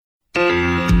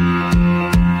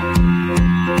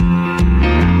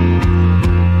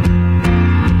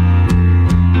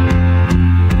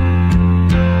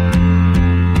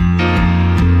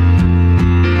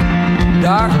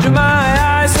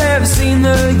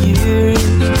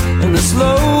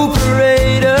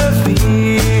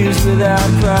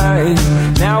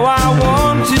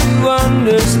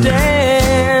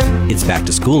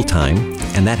school time,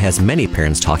 and that has many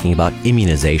parents talking about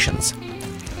immunizations.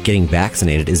 Getting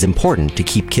vaccinated is important to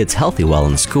keep kids healthy while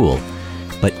in school,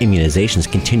 but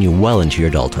immunizations continue well into your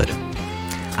adulthood.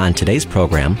 On today's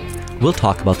program, we'll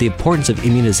talk about the importance of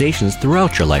immunizations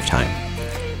throughout your lifetime,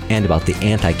 and about the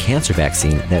anti-cancer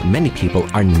vaccine that many people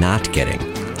are not getting.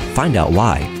 Find out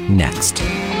why next.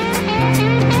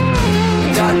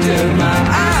 Doctor, my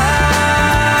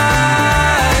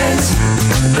eyes,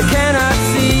 they cannot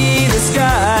see the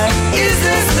sky. Is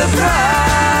this the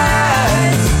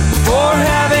price for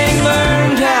having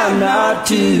learned how not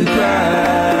to cry?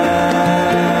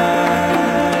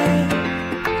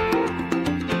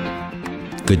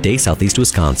 Good day, Southeast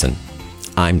Wisconsin.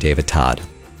 I'm David Todd.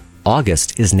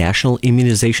 August is National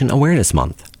Immunization Awareness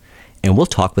Month, and we'll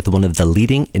talk with one of the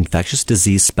leading infectious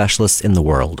disease specialists in the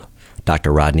world,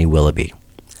 Dr. Rodney Willoughby,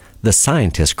 the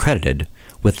scientist credited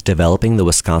with developing the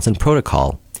Wisconsin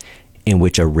Protocol, in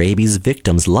which a rabies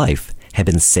victim's life had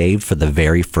been saved for the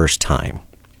very first time.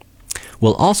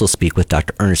 We'll also speak with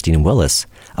Dr. Ernestine Willis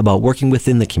about working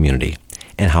within the community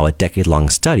and how a decade-long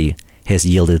study has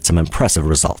yielded some impressive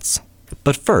results.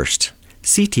 But first,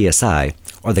 CTSI,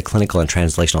 or the Clinical and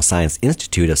Translational Science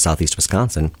Institute of Southeast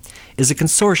Wisconsin, is a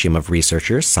consortium of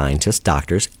researchers, scientists,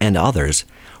 doctors, and others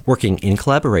working in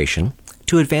collaboration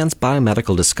to advance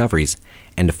biomedical discoveries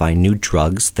and to find new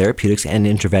drugs, therapeutics, and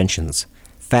interventions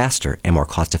faster and more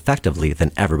cost-effectively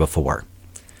than ever before.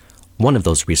 One of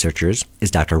those researchers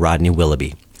is Dr. Rodney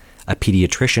Willoughby, a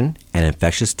pediatrician and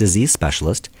infectious disease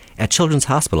specialist at Children's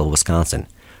Hospital of Wisconsin,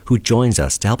 who joins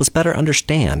us to help us better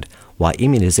understand why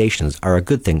immunizations are a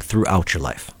good thing throughout your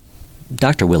life.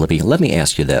 Dr. Willoughby, let me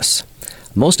ask you this.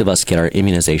 Most of us get our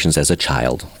immunizations as a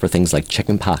child for things like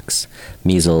chickenpox,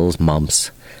 measles,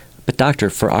 mumps. But doctor,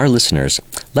 for our listeners,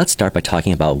 let's start by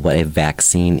talking about what a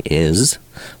vaccine is,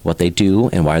 what they do,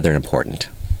 and why they're important.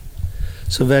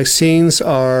 So vaccines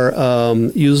are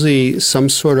usually some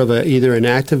sort of either an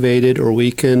activated or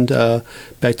weakened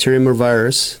bacterium or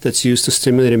virus that's used to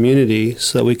stimulate immunity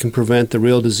so that we can prevent the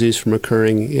real disease from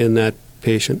occurring in that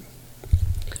patient.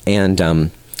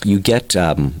 And you get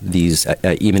these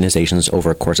immunizations over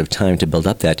a course of time to build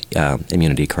up that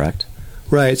immunity, correct?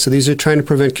 Right. So these are trying to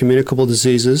prevent communicable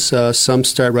diseases. Some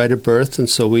start right at birth, and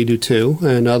so we do too.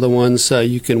 And other ones,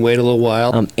 you can wait a little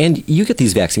while. And you get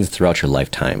these vaccines throughout your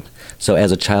lifetime. So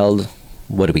as a child,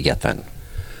 what do we get then?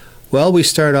 Well, we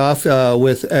start off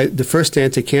with the first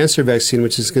anti-cancer vaccine,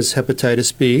 which is against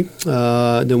hepatitis B.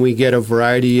 Then we get a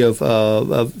variety of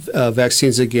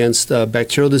vaccines against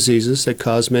bacterial diseases that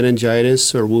cause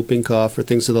meningitis or whooping cough or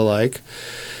things of the like.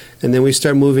 And then we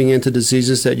start moving into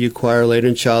diseases that you acquire later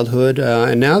in childhood.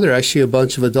 And now there are actually a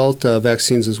bunch of adult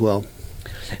vaccines as well.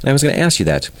 And I was going to ask you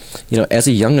that. You know, as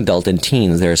a young adult and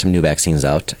teens, there are some new vaccines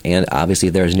out. And obviously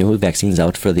there's new vaccines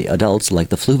out for the adults, like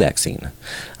the flu vaccine.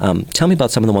 Tell me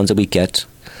about some of the ones that we get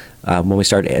when we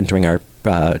start entering our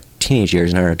teenage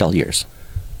years and our adult years.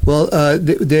 Well,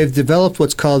 they've developed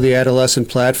what's called the adolescent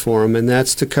platform, and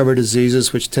that's to cover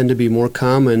diseases which tend to be more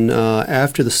common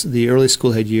after the early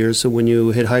schoolhead years, so when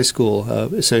you hit high school,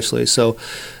 essentially. So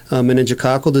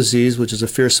meningococcal disease, which is a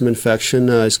fearsome infection,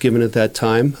 is given at that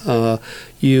time.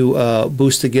 You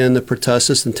boost again the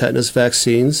pertussis and tetanus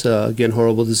vaccines, again,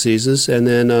 horrible diseases. And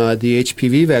then the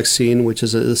HPV vaccine, which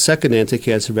is the second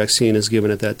anti-cancer vaccine, is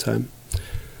given at that time.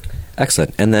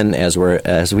 Excellent. And then as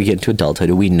we get into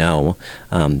adulthood, we know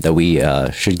that we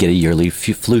should get a yearly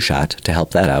flu shot to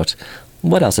help that out.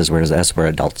 What else is for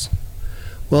adults?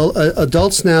 Well,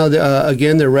 adults now,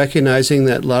 again, they're recognizing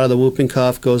that a lot of the whooping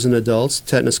cough goes in adults.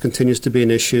 Tetanus continues to be an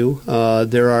issue.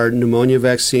 There are pneumonia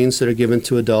vaccines that are given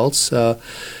to adults.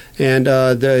 And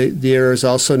there is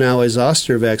also now a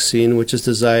zoster vaccine, which is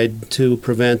designed to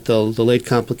prevent the late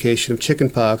complication of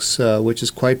chickenpox, which is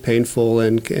quite painful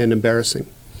and embarrassing.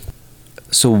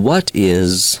 So what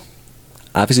is,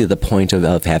 obviously the point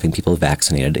of having people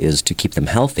vaccinated is to keep them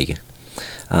healthy,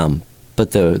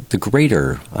 but the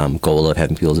greater goal of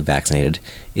having people vaccinated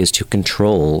is to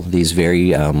control these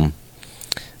very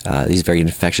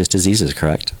infectious diseases,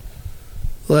 correct?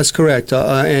 Well, that's correct,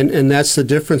 and that's the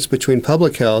difference between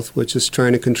public health, which is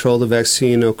trying to control the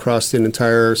vaccine across the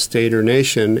entire state or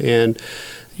nation, and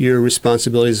your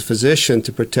responsibility as a physician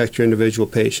to protect your individual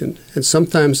patient. And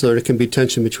sometimes there can be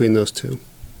tension between those two.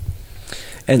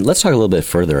 And let's talk a little bit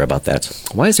further about that.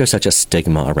 Why is there such a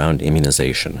stigma around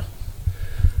immunization?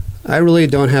 I really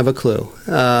don't have a clue.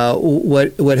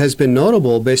 What has been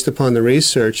notable based upon the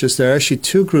research is there are actually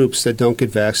two groups that don't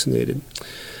get vaccinated.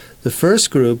 The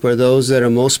first group are those that are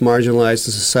most marginalized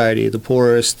in society, the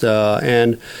poorest,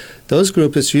 and those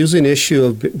groups, it's usually an issue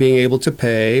of being able to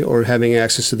pay or having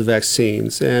access to the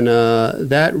vaccines, and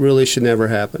that really should never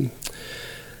happen.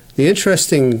 The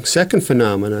interesting second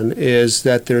phenomenon is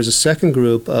that there's a second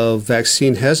group of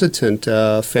vaccine-hesitant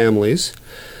families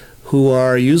who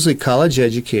are usually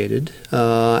college-educated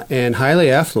and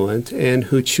highly affluent, and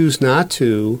who choose not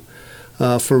to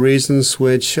for reasons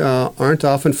which aren't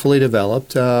often fully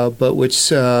developed, but which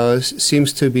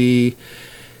seems to be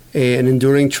an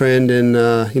enduring trend in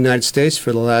the United States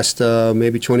for the last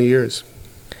maybe 20 years.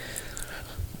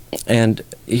 And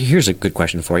here's a good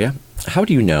question for you. How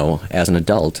do you know, as an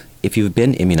adult, if you've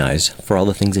been immunized for all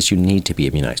the things that you need to be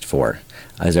immunized for?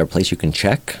 Is there a place you can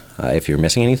check if you're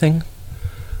missing anything?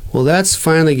 Well, that's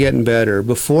finally getting better.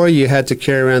 Before, you had to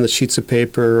carry around the sheets of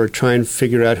paper or try and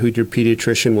figure out who your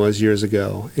pediatrician was years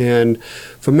ago. And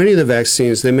for many of the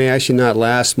vaccines, they may actually not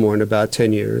last more than about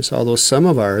 10 years, although some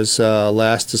of ours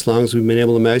last as long as we've been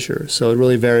able to measure. So it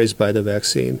really varies by the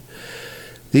vaccine.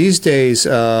 These days,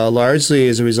 largely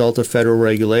as a result of federal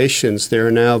regulations, there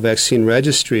are now vaccine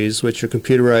registries which are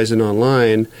computerized and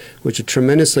online, which are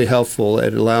tremendously helpful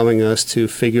at allowing us to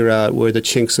figure out where the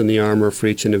chinks in the armor for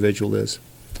each individual is.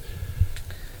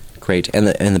 Great.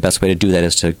 And the best way to do that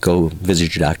is to go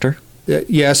visit your doctor?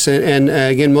 Yes, and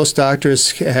again, most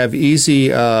doctors have easy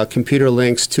computer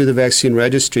links to the vaccine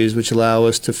registries, which allow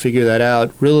us to figure that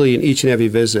out really in each and every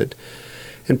visit.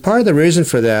 And part of the reason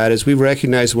for that is we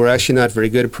recognize we're actually not very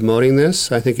good at promoting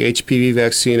this. I think HPV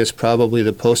vaccine is probably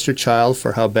the poster child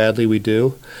for how badly we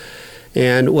do.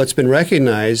 And what's been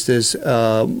recognized is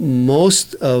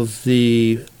most of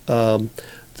the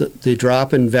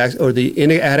drop in or the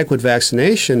inadequate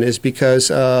vaccination is because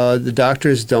the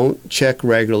doctors don't check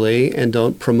regularly and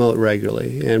don't promote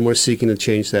regularly, and we're seeking to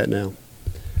change that now.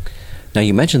 Now,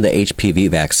 you mentioned the HPV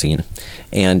vaccine,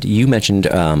 and you mentioned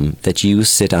that you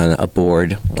sit on a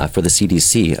board for the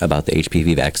CDC about the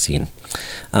HPV vaccine.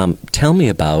 Tell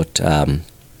me what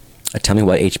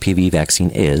HPV vaccine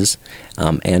is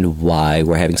and why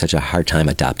we're having such a hard time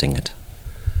adopting it.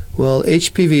 Well,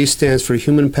 HPV stands for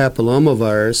human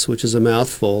papillomavirus, which is a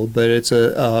mouthful, but it's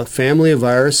a family of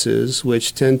viruses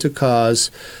which tend to cause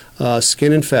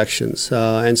skin infections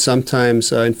and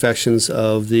sometimes infections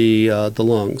of the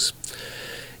lungs.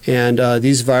 And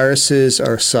these viruses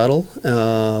are subtle,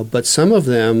 but some of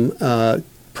them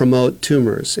promote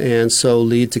tumors and so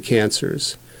lead to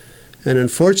cancers. And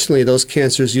unfortunately, those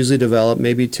cancers usually develop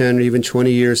maybe 10 or even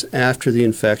 20 years after the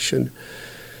infection.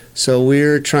 So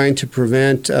we're trying to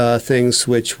prevent things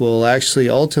which will actually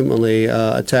ultimately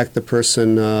attack the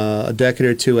person a decade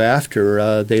or two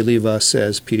after they leave us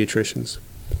as pediatricians.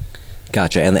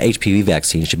 Gotcha. And the HPV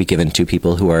vaccine should be given to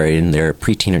people who are in their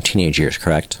preteen or teenage years,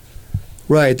 correct?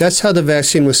 Right. That's how the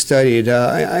vaccine was studied.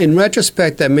 In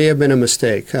retrospect, that may have been a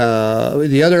mistake.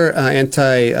 The other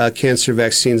anti-cancer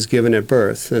vaccine is given at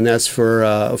birth, and that's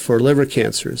for liver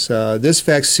cancers. This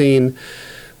vaccine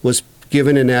was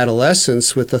given in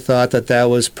adolescence with the thought that that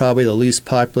was probably the least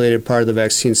populated part of the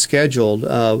vaccine scheduled.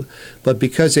 But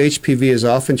because HPV is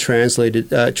often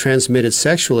transmitted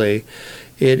sexually,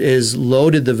 it is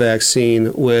loaded the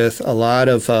vaccine with a lot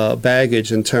of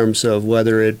baggage in terms of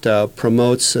whether it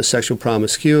promotes sexual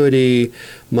promiscuity,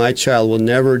 my child will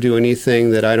never do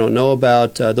anything that I don't know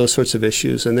about, those sorts of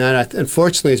issues. And that,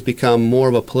 unfortunately, has become more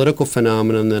of a political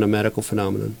phenomenon than a medical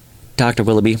phenomenon. Dr.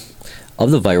 Willoughby, of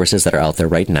the viruses that are out there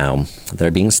right now that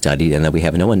are being studied and that we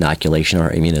have no inoculation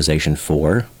or immunization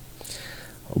for,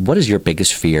 what is your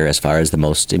biggest fear as far as the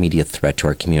most immediate threat to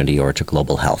our community or to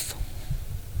global health?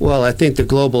 Well, I think the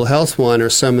global health one are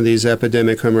some of these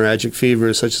epidemic hemorrhagic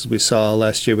fevers, such as we saw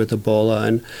last year with Ebola.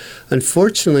 And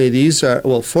unfortunately,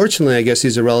 fortunately, I guess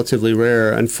these are relatively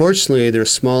rare. Unfortunately, they're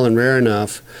small and rare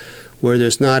enough where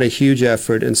there's not a huge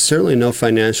effort and certainly no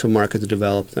financial market to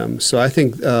develop them. So I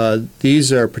think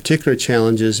these are particular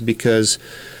challenges because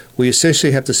we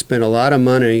essentially have to spend a lot of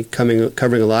money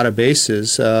covering a lot of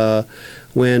bases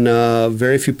when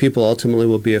very few people ultimately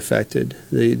will be affected.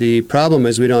 The problem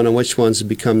is we don't know which ones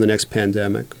become the next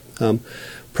pandemic.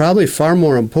 Probably far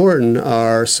more important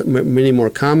are many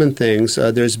more common things.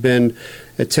 There's been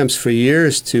attempts for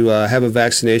years to have a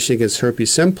vaccination against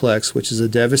herpes simplex, which is a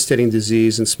devastating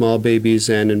disease in small babies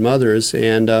and in mothers,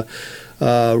 and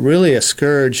really a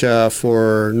scourge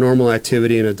for normal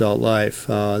activity in adult life.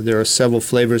 There are several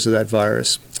flavors of that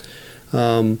virus.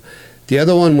 The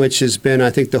other one, which has been, I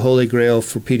think, the holy grail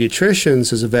for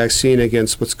pediatricians, is a vaccine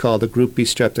against what's called the Group B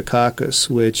streptococcus,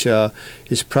 which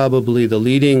is probably the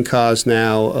leading cause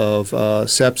now of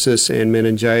sepsis and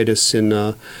meningitis in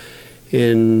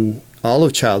all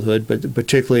of childhood, but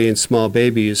particularly in small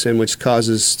babies, and which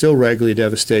causes still regularly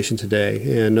devastation today.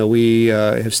 And we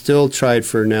have still tried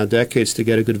for now decades to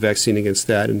get a good vaccine against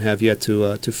that, and have yet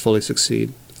to fully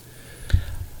succeed.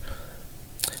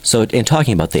 So, in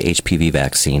talking about the HPV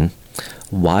vaccine,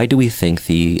 why do we think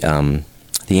the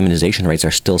immunization rates are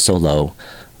still so low,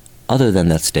 other than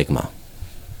that stigma?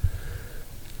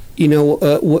 You know,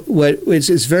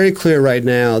 it's very clear right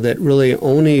now that really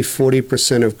only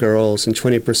 40% of girls and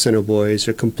 20% of boys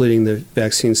are completing the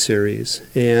vaccine series.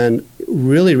 And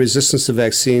really, resistance to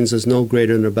vaccines is no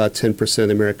greater than about 10% of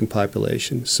the American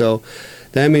population. So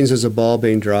that means there's a ball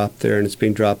being dropped there, and it's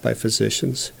being dropped by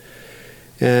physicians.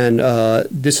 And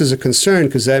this is a concern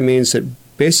because that means that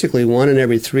basically 1 in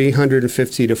every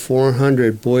 350 to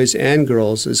 400 boys and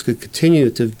girls is could continue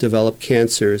to develop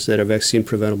cancers that are vaccine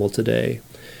preventable today.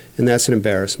 And that's an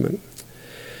embarrassment.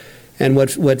 And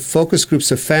what focus groups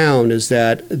have found is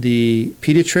that the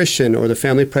pediatrician or the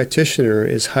family practitioner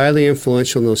is highly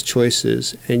influential in those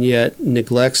choices, and yet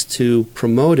neglects to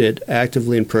promote it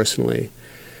actively and personally.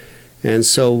 And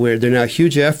so there are now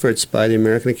huge efforts by the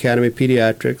American Academy of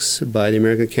Pediatrics, by the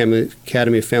American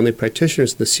Academy of Family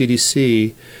Practitioners, the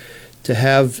CDC, to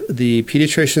have the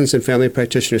pediatricians and family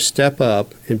practitioners step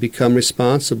up and become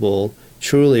responsible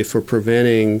truly for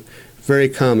preventing very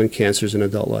common cancers in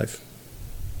adult life.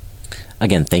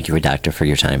 Again, thank you, Doctor, for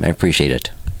your time. I appreciate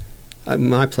it.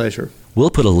 My pleasure. We'll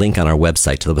put a link on our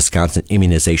website to the Wisconsin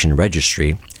Immunization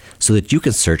Registry so that you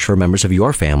can search for members of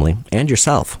your family and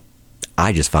yourself.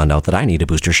 I just found out that I need a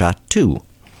booster shot, too.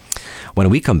 When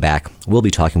we come back, we'll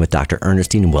be talking with Dr.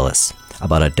 Ernestine Willis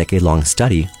about a decade-long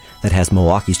study that has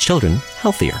Milwaukee's children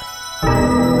healthier.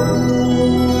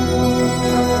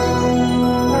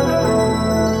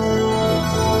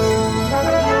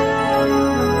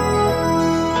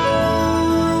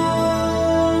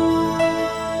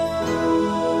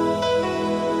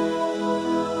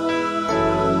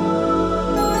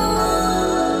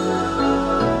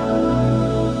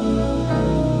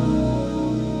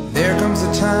 There comes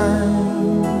a time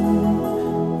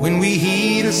when we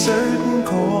heed a certain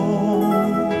call,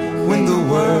 when the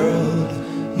world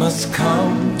must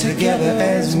come together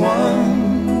as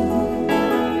one.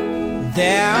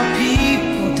 There are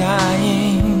people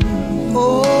dying.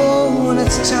 Oh, when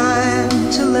it's time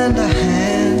to lend a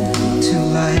hand to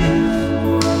life,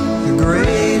 the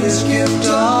greatest gift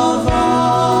of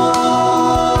all.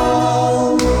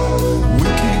 We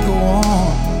can't go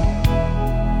on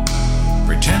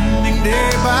pretending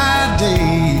day by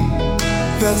day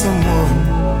that someone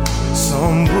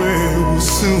somewhere will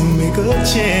soon make a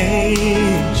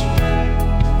change.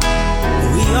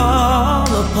 We all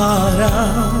a part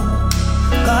of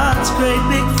God's great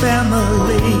big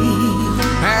family.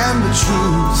 And the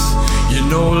truth, you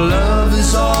know, love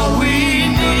is all we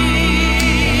need.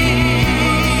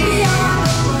 We are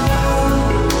the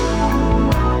world.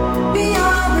 We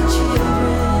are the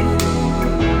children.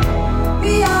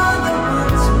 We are the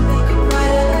ones who make a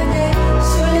brighter day.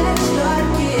 So let's start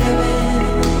giving.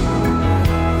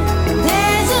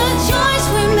 There's a choice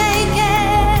we're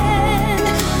making.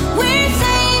 We're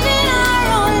saving our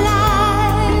own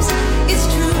lives. It's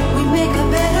true, we make a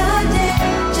better day.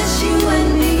 Just you and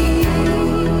me.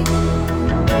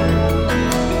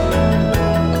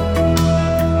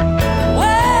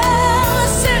 Well,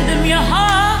 send them your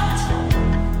heart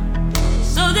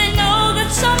so they know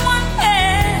that someone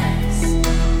cares,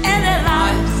 and their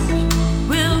lives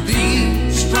will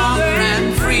be stronger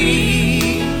and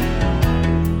free,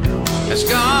 as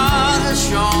God has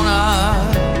shown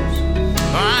us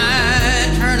by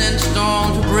turning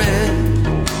stone to bread.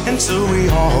 And so we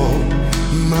all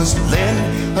must lend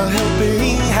a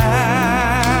helping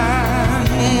hand.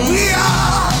 We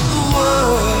are the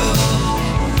world.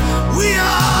 We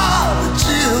are the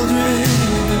children.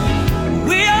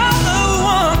 We are the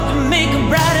ones to make a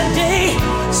brighter day.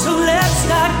 So let's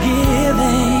start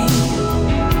giving.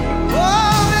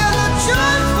 Oh, there's a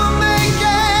choice we're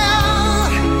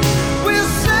making.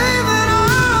 We're saving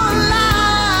our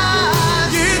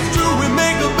lives. It's true, we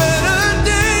make a better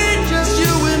day. Just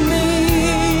you and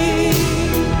me.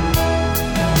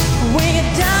 When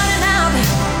you're down and out,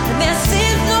 and there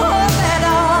seems no hope at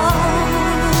all,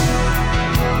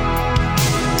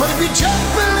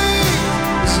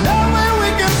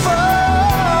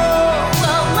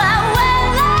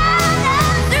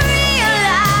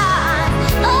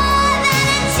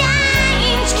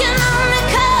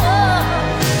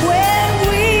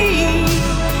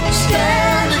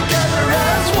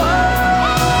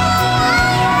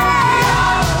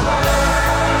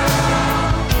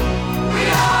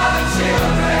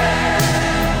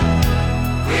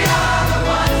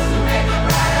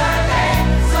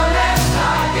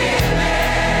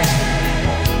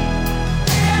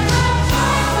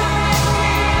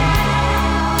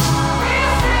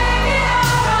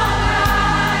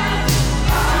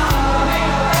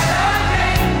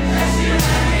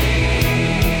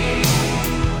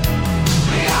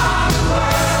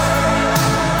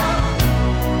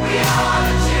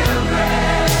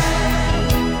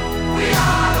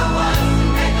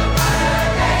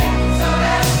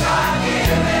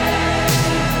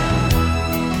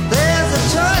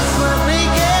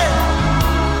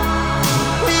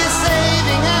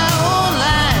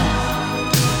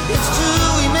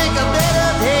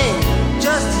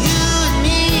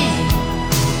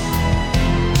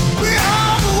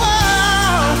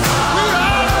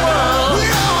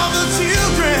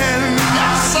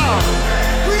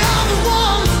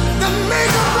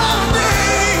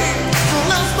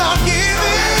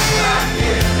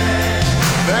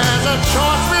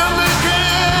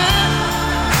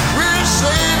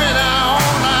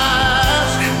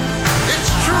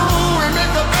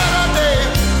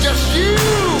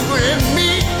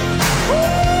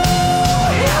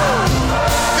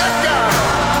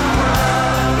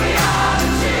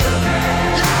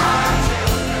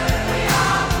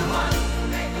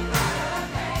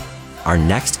 Our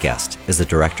next guest is the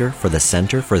director for the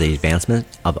Center for the Advancement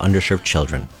of Underserved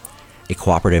Children, a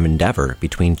cooperative endeavor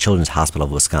between Children's Hospital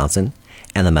of Wisconsin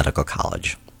and the Medical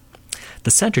College.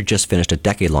 The center just finished a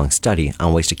decade-long study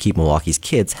on ways to keep Milwaukee's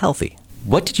kids healthy.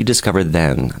 What did you discover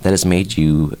then that has made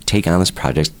you take on this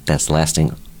project that's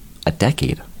lasting a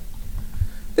decade?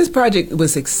 This project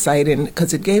was exciting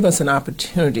because it gave us an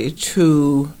opportunity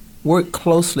to work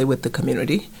closely with the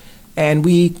community, and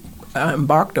we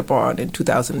embarked upon in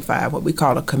 2005 what we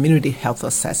call a community health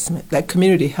assessment. That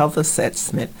community health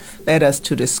assessment led us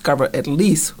to discover, at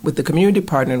least with the community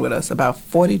partnering with us, about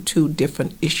 42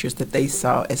 different issues that they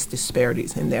saw as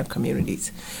disparities in their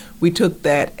communities. We took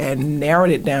that and narrowed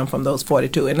it down from those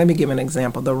 42. And let me give an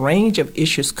example. The range of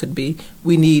issues could be: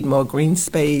 we need more green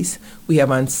space, we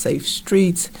have unsafe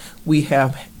streets, we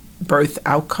have birth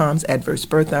outcomes, adverse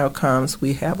birth outcomes,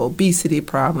 we have obesity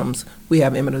problems, we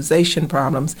have immunization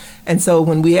problems. And so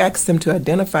when we asked them to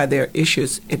identify their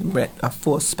issues, it went a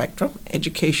full spectrum,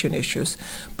 education issues.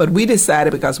 But we decided,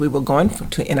 because we were going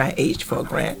to NIH for a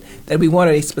grant, that we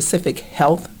wanted a specific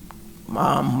health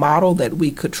model that we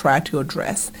could try to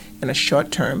address in a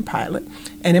short-term pilot.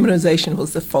 And immunization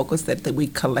was the focus that we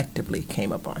collectively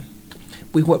came upon.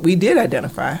 What we did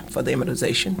identify for the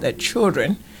immunization, that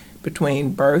children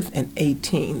between birth and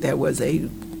 18, there was a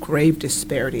grave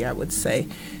disparity, I would say.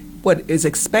 What is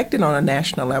expected on a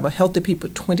national level, Healthy People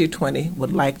 2020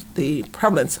 would like the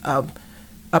prevalence of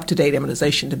up-to-date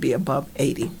immunization to be above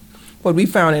 80. What we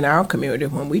found in our community,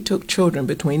 when we took children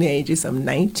between the ages of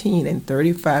 19 and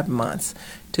 35 months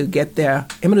to get their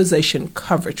immunization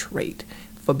coverage rate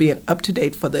for being up to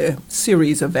date for the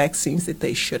series of vaccines that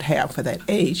they should have for that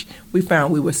age, we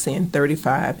found we were seeing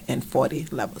 35 and 40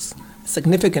 levels.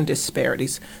 Significant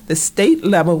disparities. The state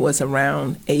level was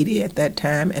around 80 at that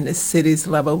time, and the city's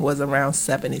level was around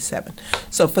 77.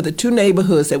 So for the two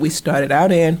neighborhoods that we started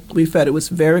out in, we felt it was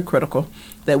very critical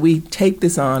that we take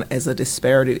this on as a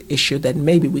disparity issue that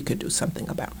maybe we could do something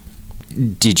about.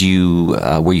 Did you,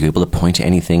 were you able to point to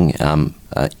anything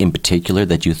in particular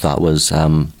that you thought was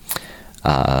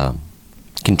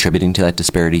contributing to that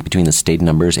disparity between the state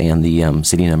numbers and the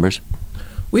city numbers?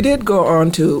 We did go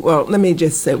on to, well, let me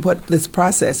just say what this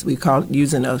process, we call it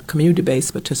using a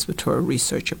community-based participatory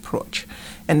research approach.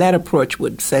 And that approach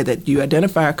would say that you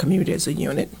identify a community as a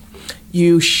unit,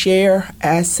 you share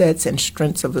assets and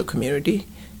strengths of the community,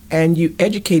 and you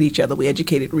educate each other. We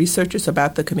educated researchers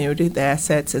about the community, the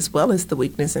assets, as well as the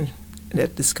weakness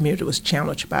that this community was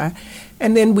challenged by.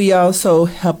 And then we also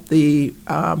help the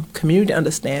community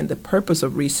understand the purpose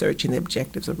of research and the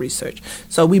objectives of research.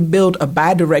 So we build a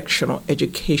bidirectional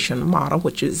education model,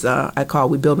 which is,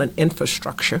 we build an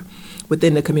infrastructure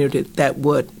within the community that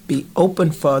would be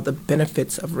open for the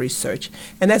benefits of research.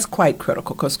 And that's quite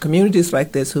critical, because communities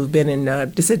like this who've been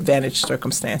in disadvantaged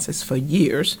circumstances for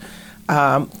years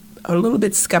are a little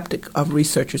bit skeptic of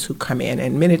researchers who come in,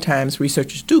 and many times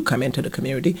researchers do come into the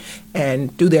community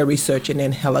and do their research and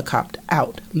then helicopter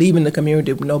out, leaving the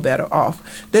community no better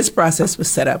off. This process was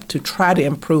set up to try to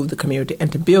improve the community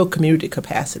and to build community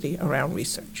capacity around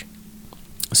research.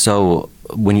 So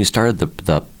when you started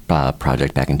the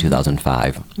project back in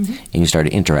 2005, and you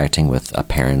started interacting with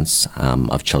parents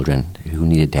of children who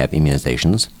needed to have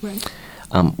immunizations, right.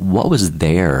 What was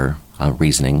their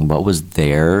reasoning? What was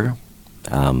their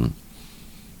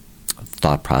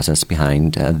thought process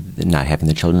behind not having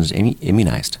the children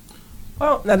immunized?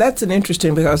 Well, now that's an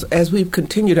interesting, because as we've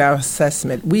continued our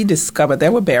assessment, we discovered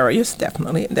there were barriers,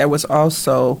 definitely. There was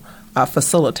also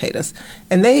facilitators,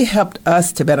 and they helped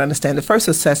us to better understand. The first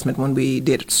assessment, when we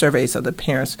did surveys of the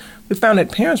parents, we found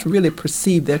that parents really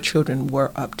perceived their children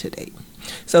were up to date.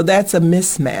 So that's a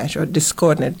mismatch or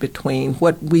discordant between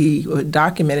what we were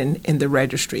documenting in the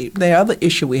registry. The other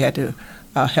issue we had to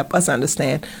help us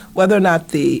understand whether or not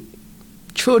the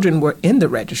children were in the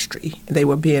registry. They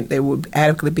were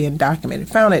adequately being documented.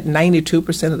 Found that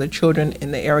 92% of the children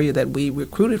in the area that we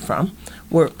recruited from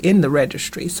were in the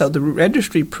registry. So the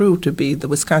registry proved to be, the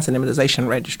Wisconsin Immunization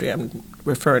Registry I'm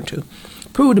referring to,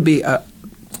 proved to be a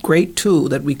great tool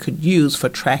that we could use for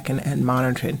tracking and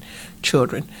monitoring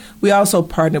children. We also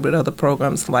partnered with other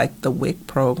programs like the WIC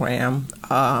program,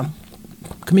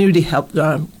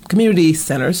 community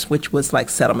centers, which was like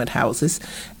settlement houses,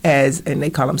 and they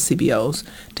call them CBOs,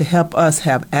 to help us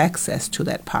have access to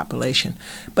that population.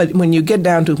 But when you get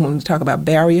down to, when we talk about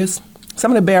barriers,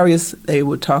 some of the barriers they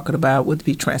were talking about would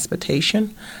be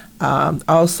transportation,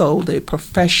 also the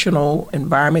professional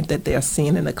environment that they are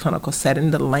seeing in the clinical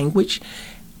setting, the language.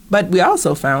 But we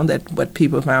also found that what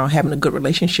people found, having a good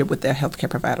relationship with their healthcare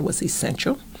provider was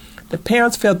essential. The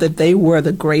parents felt that they were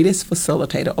the greatest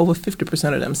facilitator. Over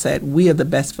 50% of them said, we are the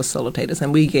best facilitators.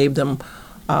 And we gave them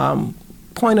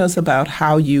pointers about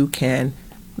how you can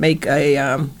make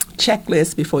a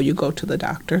checklist before you go to the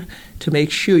doctor to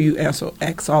make sure you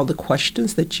ask all the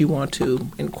questions that you want to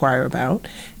inquire about,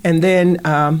 and then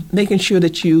making sure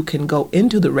that you can go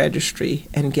into the registry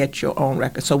and get your own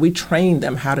record. So we trained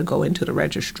them how to go into the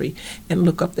registry and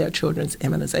look up their children's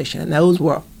immunization. And those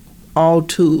were all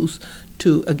tools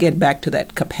to get back to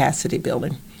that capacity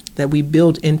building that we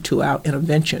built into our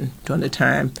intervention during the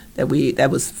time that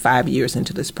was 5 years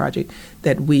into this project,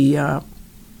 that we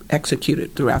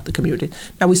executed throughout the community.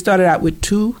 Now, we started out with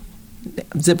 2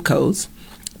 zip codes,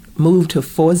 moved to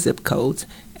 4 zip codes,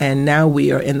 and now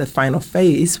we are in the final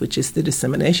phase, which is the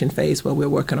dissemination phase, where we're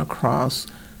working across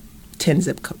 10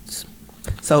 zip codes.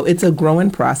 So it's a growing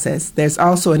process. There's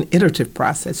also an iterative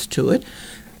process to it.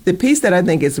 The piece that I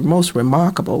think is most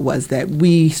remarkable was that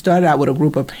we started out with a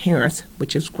group of parents,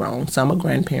 which has grown. Some are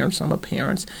grandparents, some are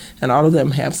parents, and all of them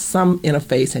have some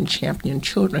interface and champion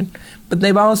children. But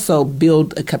they've also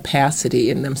built a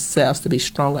capacity in themselves to be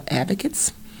stronger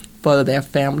advocates for their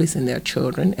families and their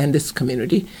children and this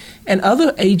community. And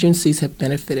other agencies have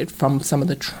benefited from some of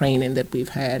the training that we've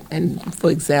had. And,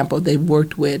 for example, they've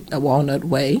worked with Walnut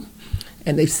Way,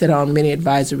 and they sit on many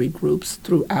advisory groups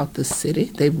throughout the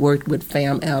city. They've worked with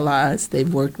Fam Allies.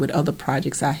 They've worked with other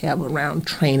projects I have around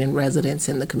training residents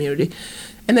in the community.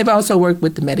 And they've also worked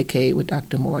with the Medicaid, with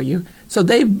Dr. Moyer. So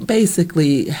they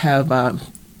basically have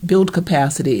built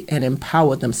capacity and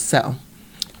empowered themselves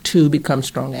to become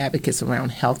strong advocates around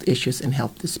health issues and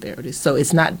health disparities. So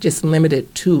it's not just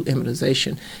limited to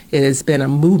immunization. It has been a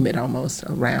movement almost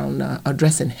around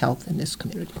addressing health in this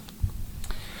community.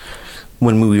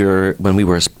 When we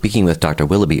were speaking with Dr.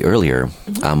 Willoughby earlier,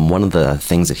 one of the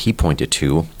things that he pointed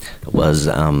to was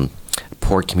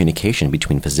poor communication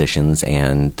between physicians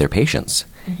and their patients.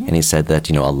 Mm-hmm. And he said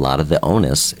that, a lot of the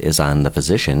onus is on the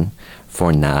physician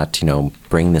for not,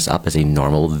 bringing this up as a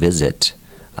normal visit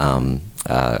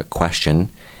question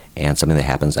and something that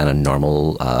happens on a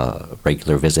normal,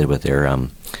 regular visit with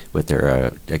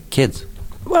their kids.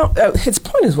 Well, his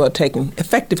point is well taken.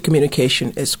 Effective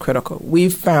communication is critical.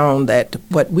 We've found that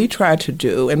what we try to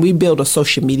do, and we build a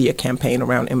social media campaign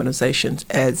around immunizations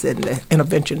as in the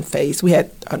intervention phase. We had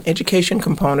an education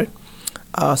component,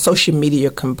 a social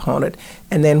media component,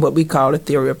 and then what we call a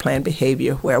theory of planned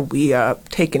behavior, where we are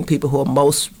taking people who are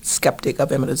most skeptic of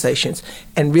immunizations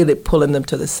and really pulling them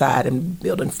to the side and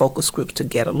building focus groups to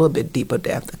get a little bit deeper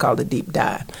depth, called the deep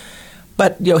dive.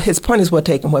 But his point is well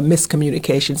taken. What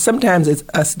miscommunication sometimes is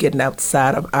us getting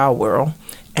outside of our world,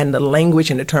 and the language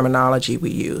and the terminology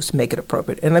we use make it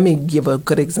appropriate. And let me give a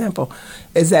good example.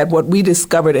 Is that what we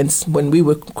discovered when we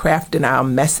were crafting our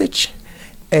message?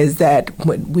 Is that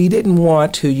when we didn't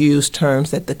want to use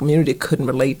terms that the community couldn't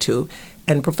relate to,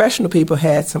 and professional people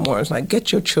had some words like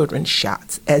 "get your children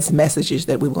shots" as messages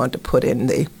that we wanted to put in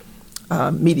the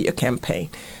media campaign.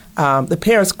 The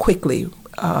parents quickly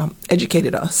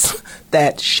educated us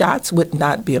that shots would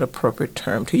not be an appropriate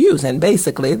term to use. And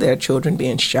basically, there are children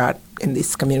being shot in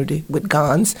this community with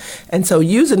guns. And so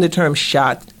using the term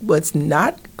shot was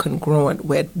not congruent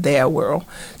with their world.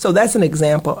 So that's an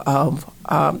example of,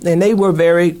 and they were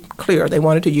very clear. They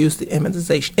wanted to use the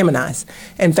immunization, immunize.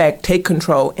 In fact, Take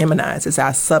Control, Immunize is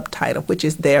our subtitle, which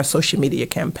is their social media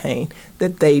campaign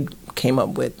that they came up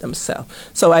with themselves.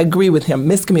 So I agree with him.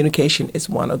 Miscommunication is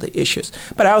one of the issues.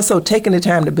 But also taking the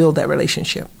time to build that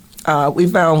relationship. We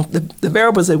found the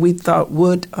variables that we thought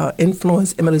would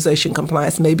influence immunization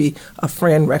compliance, maybe a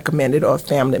friend recommended or a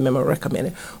family member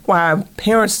recommended. While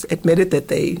parents admitted that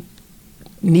they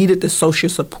needed the social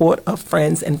support of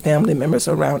friends and family members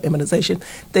around immunization,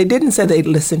 they didn't say they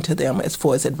listened to them as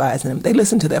far as advising them. They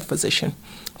listened to their physician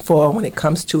for when it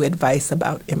comes to advice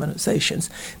about immunizations.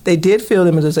 They did feel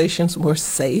immunizations were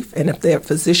safe, and if their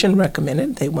physician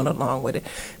recommended, they went along with it.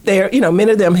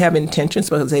 Many of them have intentions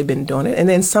because they've been doing it, and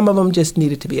then some of them just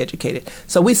needed to be educated.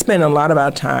 So we spend a lot of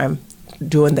our time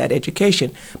doing that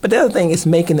education. But the other thing is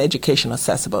making the education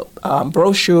accessible.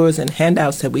 Brochures and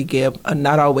handouts that we give are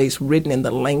not always written in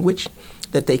the language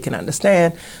that they can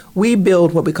understand. We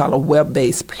build what we call a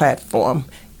web-based platform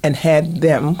and had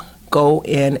them go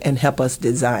in and help us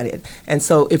design it. And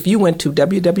so if you went to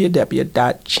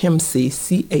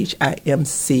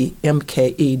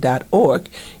www.chimcmke.org,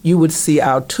 you would see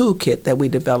our toolkit that we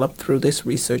developed through this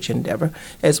research endeavor,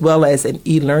 as well as an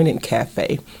e-learning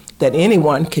cafe that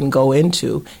anyone can go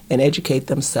into and educate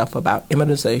themselves about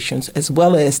immunizations, as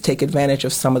well as take advantage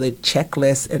of some of the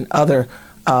checklists and other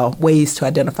ways to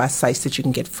identify sites that you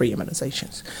can get free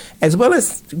immunizations, as well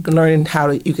as learning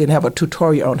you can have a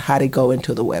tutorial on how to go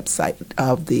into the website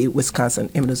of the Wisconsin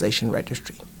Immunization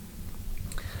Registry.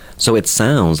 So it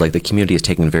sounds like the community is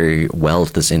taking very well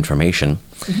to this information.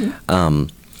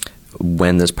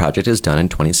 When this project is done in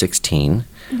 2016,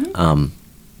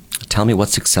 tell me what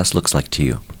success looks like to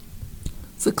you.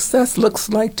 Success looks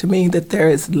like to me that there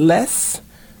is less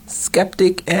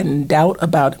skeptic and doubt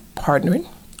about partnering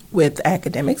with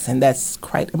academics, and that's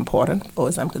quite important, as far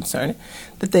as I'm concerned,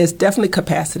 that there's definitely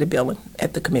capacity building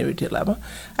at the community level.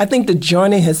 I think the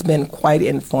journey has been quite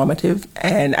informative,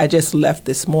 and I just left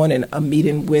this morning a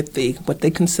meeting with what they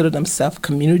consider themselves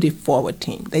community forward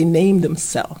team. They named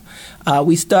themselves.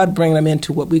 We start bringing them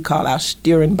into what we call our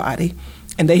steering body,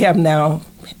 and they have now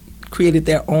created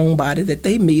their own body that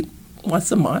they meet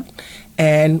once a month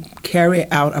and carry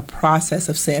out a process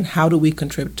of saying, how do we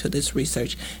contribute to this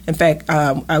research? In fact,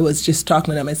 I was just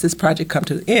talking to them as this project come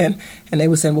to the end, and they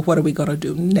were saying, well, what are we going to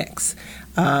do next?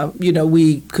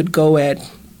 We could go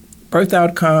at birth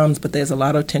outcomes, but there's a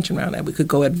lot of attention around that. We could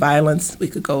go at violence. We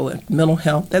could go at mental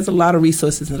health. There's a lot of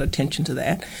resources and attention to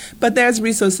that. But there's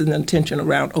resources and attention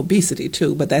around obesity,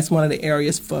 too. But that's one of the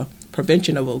areas for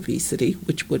prevention of obesity,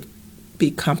 which would be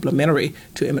complementary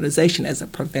to immunization as a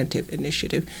preventive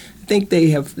initiative. I think they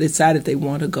have decided they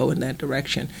want to go in that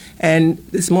direction. And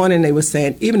this morning they were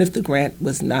saying, even if the grant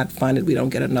was not funded, we don't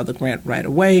get another grant right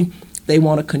away, they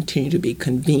want to continue to be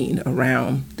convened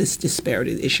around this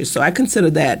disparity issue. So I consider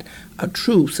that a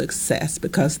true success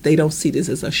because they don't see this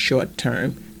as a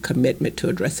short-term commitment to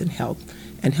addressing health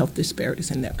and health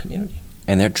disparities in their community.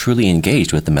 And they're truly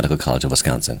engaged with the Medical College of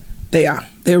Wisconsin. They are.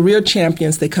 They're real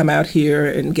champions. They come out here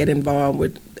and get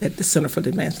involved at the Center for the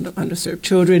Advancement of Underserved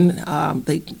Children.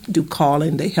 They do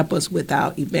calling. They help us with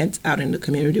our events out in the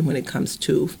community when it comes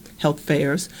to health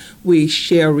fairs. We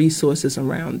share resources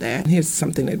around that. And here's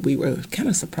something that we were kind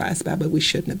of surprised by, but we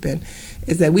shouldn't have been,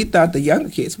 is that we thought the younger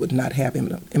kids would not have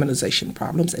immunization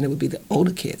problems, and it would be the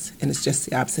older kids. And it's just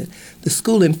the opposite. The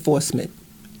school enforcement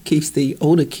keeps the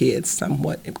older kids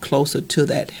somewhat closer to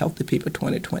that Healthy People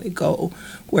 2020 goal,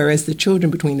 whereas the children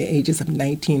between the ages of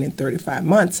 19 and 35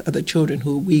 months are the children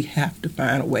who we have to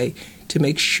find a way to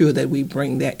make sure that we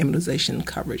bring their immunization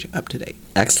coverage up to date.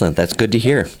 Excellent. That's good to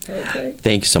hear. Okay.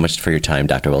 Thank you so much for your time,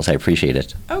 Dr. Willis. I appreciate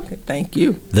it. Okay, thank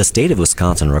you. The state of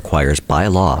Wisconsin requires by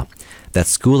law that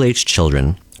school-aged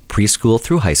children, preschool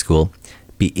through high school,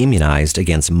 be immunized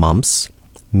against mumps,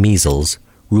 measles,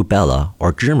 rubella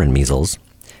or German measles,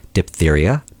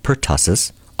 diphtheria,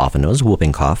 pertussis, often known as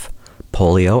whooping cough,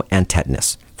 polio, and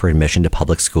tetanus for admission to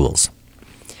public schools.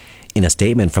 In a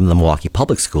statement from the Milwaukee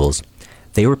Public Schools,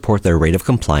 they report their rate of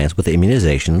compliance with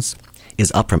immunizations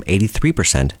is up from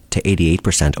 83% to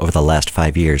 88% over the last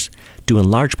 5 years, due in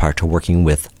large part to working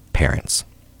with parents.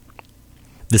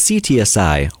 The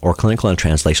CTSI, or Clinical and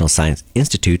Translational Science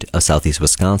Institute of Southeast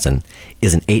Wisconsin,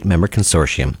 is an 8-member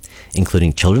consortium,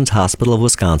 including Children's Hospital of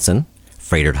Wisconsin,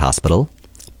 Froedtert Hospital,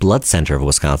 Blood Center of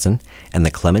Wisconsin, and the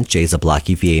Clement J.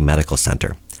 Zablocki VA Medical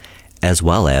Center, as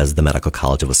well as the Medical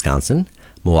College of Wisconsin,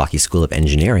 Milwaukee School of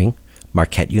Engineering,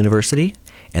 Marquette University,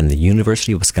 and the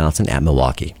University of Wisconsin at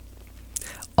Milwaukee.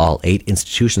 All 8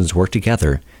 institutions work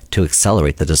together to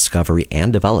accelerate the discovery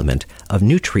and development of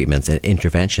new treatments and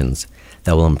interventions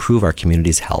that will improve our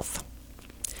community's health.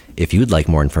 If you'd like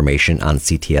more information on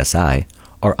CTSI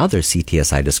or other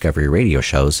CTSI Discovery radio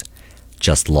shows,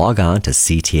 just log on to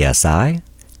ctsi.mcw.edu.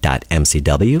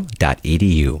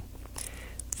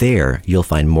 There, you'll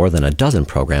find more than a dozen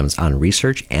programs on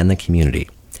research and the community,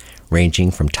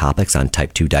 ranging from topics on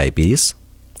type 2 diabetes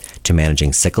to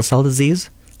managing sickle cell disease,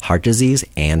 heart disease,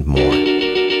 and more.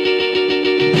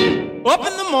 Up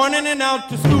in the morning and out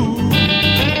to school.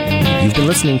 You've been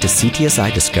listening to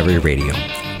CTSI Discovery Radio,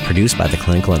 produced by the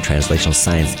Clinical and Translational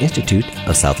Science Institute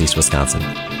of Southeast Wisconsin,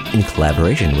 in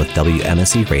collaboration with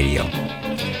WMSE Radio.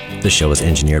 The show is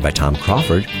engineered by Tom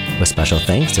Crawford, with special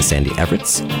thanks to Sandy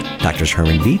Everetts, Drs.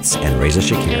 Herman Dietz, and Reza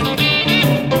Shakir.